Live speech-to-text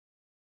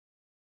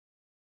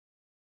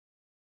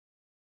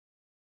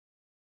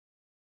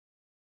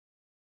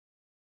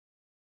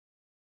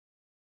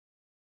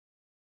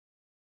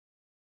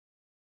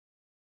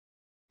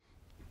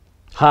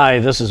Hi,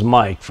 this is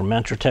Mike from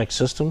Entratech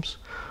Systems.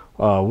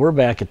 We're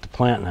back at the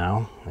plant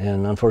now,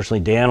 and unfortunately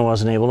Dan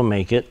wasn't able to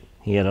make it.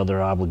 He had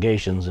other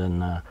obligations,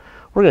 and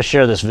we're going to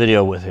share this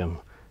video with him.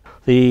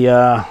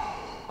 The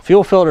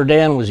fuel filter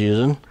Dan was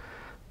using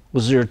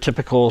was your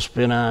typical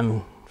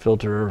spin-on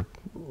filter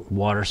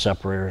water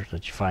separator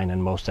that you find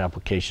in most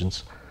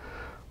applications.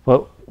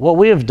 But what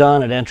we have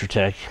done at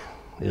Entratech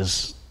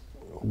is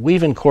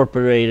we've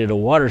incorporated a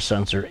water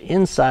sensor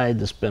inside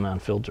the spin-on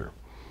filter,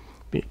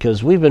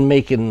 because we've been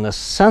making the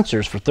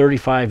sensors for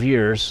 35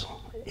 years,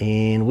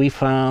 and we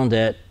found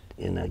that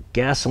in a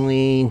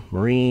gasoline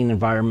marine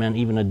environment,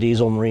 even a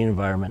diesel marine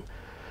environment,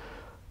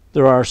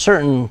 there are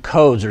certain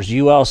codes. There's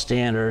UL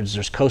standards,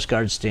 there's Coast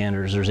Guard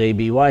standards, there's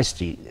ABY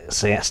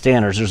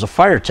standards, there's a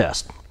fire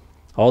test.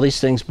 All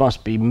these things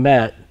must be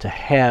met to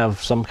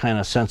have some kind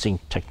of sensing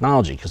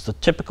technology, because the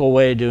typical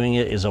way of doing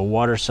it is a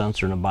water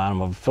sensor in the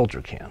bottom of a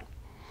filter can.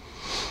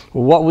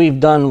 Well, what we've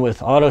done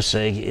with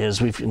AutoSig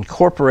is we've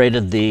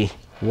incorporated the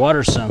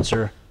water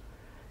sensor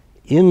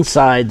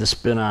inside the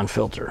spin-on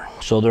filter,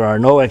 so there are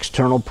no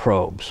external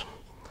probes.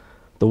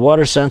 The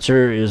water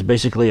sensor is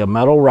basically a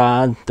metal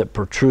rod that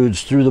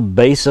protrudes through the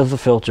base of the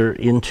filter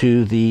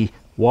into the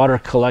water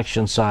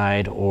collection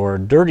side, or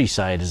dirty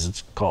side as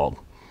it's called.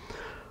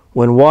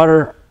 When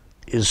water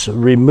is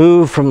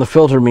removed from the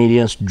filter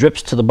media and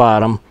drips to the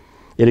bottom,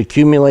 it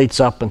accumulates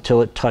up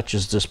until it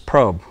touches this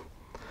probe.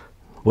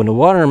 When the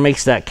water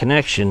makes that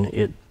connection,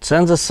 it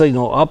sends a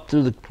signal up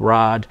through the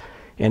rod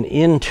and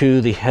into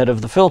the head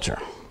of the filter.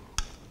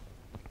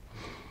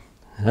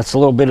 That's a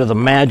little bit of the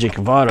magic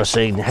of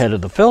AutoSig. The head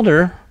of the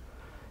filter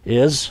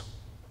is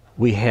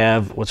we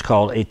have what's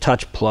called a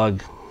touch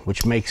plug,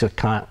 which makes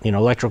a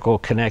electrical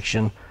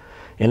connection,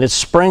 and it's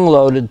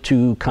spring-loaded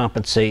to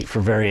compensate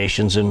for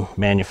variations in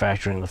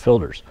manufacturing the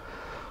filters.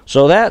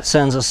 So that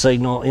sends a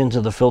signal into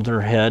the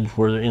filter head,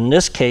 where in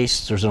this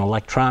case there's an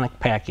electronic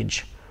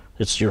package.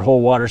 It's your whole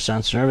water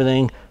sensor and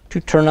everything to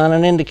turn on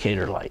an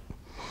indicator light.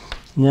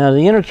 Now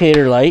the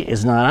indicator light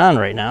is not on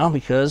right now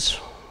because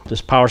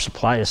this power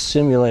supply is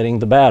simulating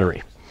the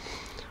battery.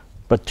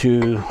 But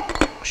to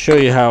show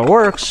you how it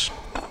works,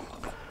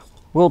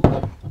 we'll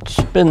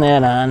spin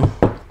that on.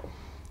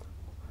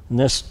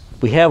 And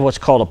we have what's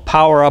called a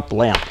power-up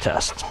lamp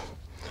test.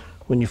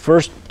 When you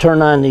first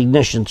turn on the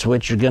ignition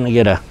switch, you're going to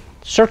get a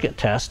circuit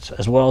test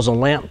as well as a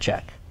lamp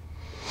check.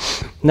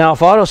 Now, if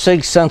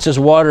AutoSig senses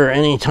water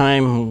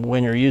anytime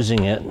when you're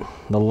using it,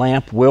 the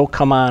lamp will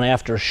come on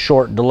after a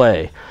short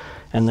delay.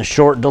 And the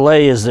short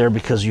delay is there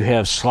because you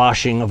have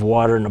sloshing of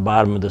water in the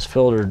bottom of this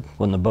filter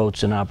when the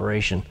boat's in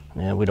operation,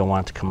 and we don't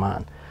want it to come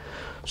on.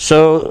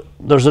 So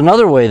there's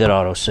another way that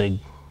AutoSig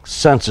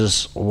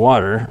senses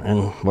water,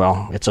 and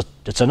well,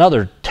 it's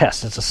another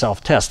test. It's a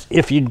self-test.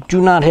 If you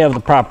do not have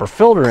the proper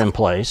filter in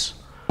place,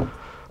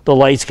 the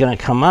light's going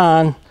to come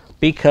on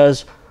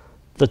because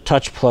the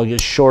touch plug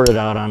is shorted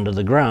out onto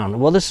the ground.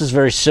 Well, this is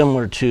very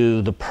similar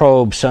to the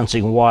probe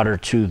sensing water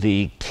to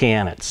the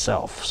can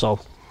itself. So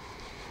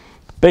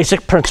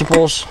basic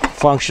principles,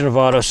 function of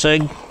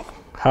AutoSig,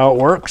 how it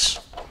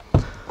works.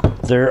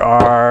 There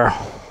are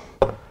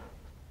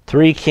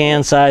 3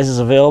 can sizes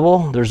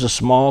available. There's a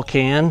small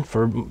can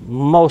for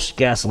most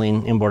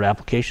gasoline inboard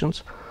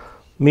applications.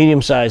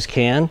 Medium-sized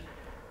can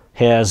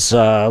has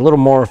a little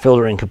more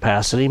filtering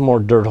capacity, more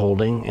dirt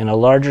holding, and a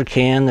larger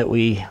can that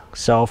we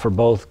sell for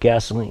both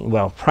gasoline,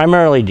 well,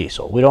 primarily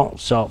diesel. We don't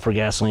sell it for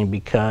gasoline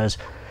because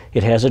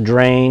it has a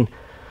drain.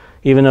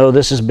 Even though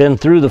this has been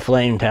through the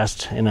flame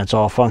test and it's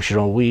all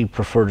functional, we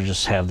prefer to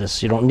just have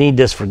this. You don't need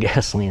this for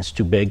gasoline, it's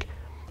too big.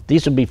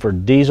 These would be for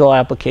diesel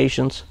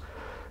applications,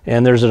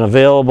 and there's an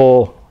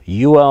available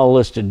UL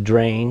listed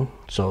drain,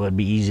 so it'd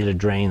be easy to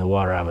drain the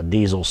water out of a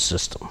diesel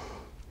system.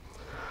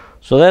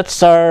 So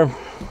that's our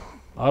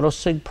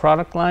AutoSig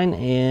product line,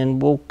 and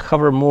we'll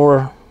cover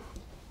more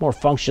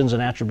functions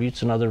and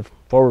attributes in other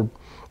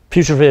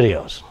future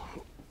videos.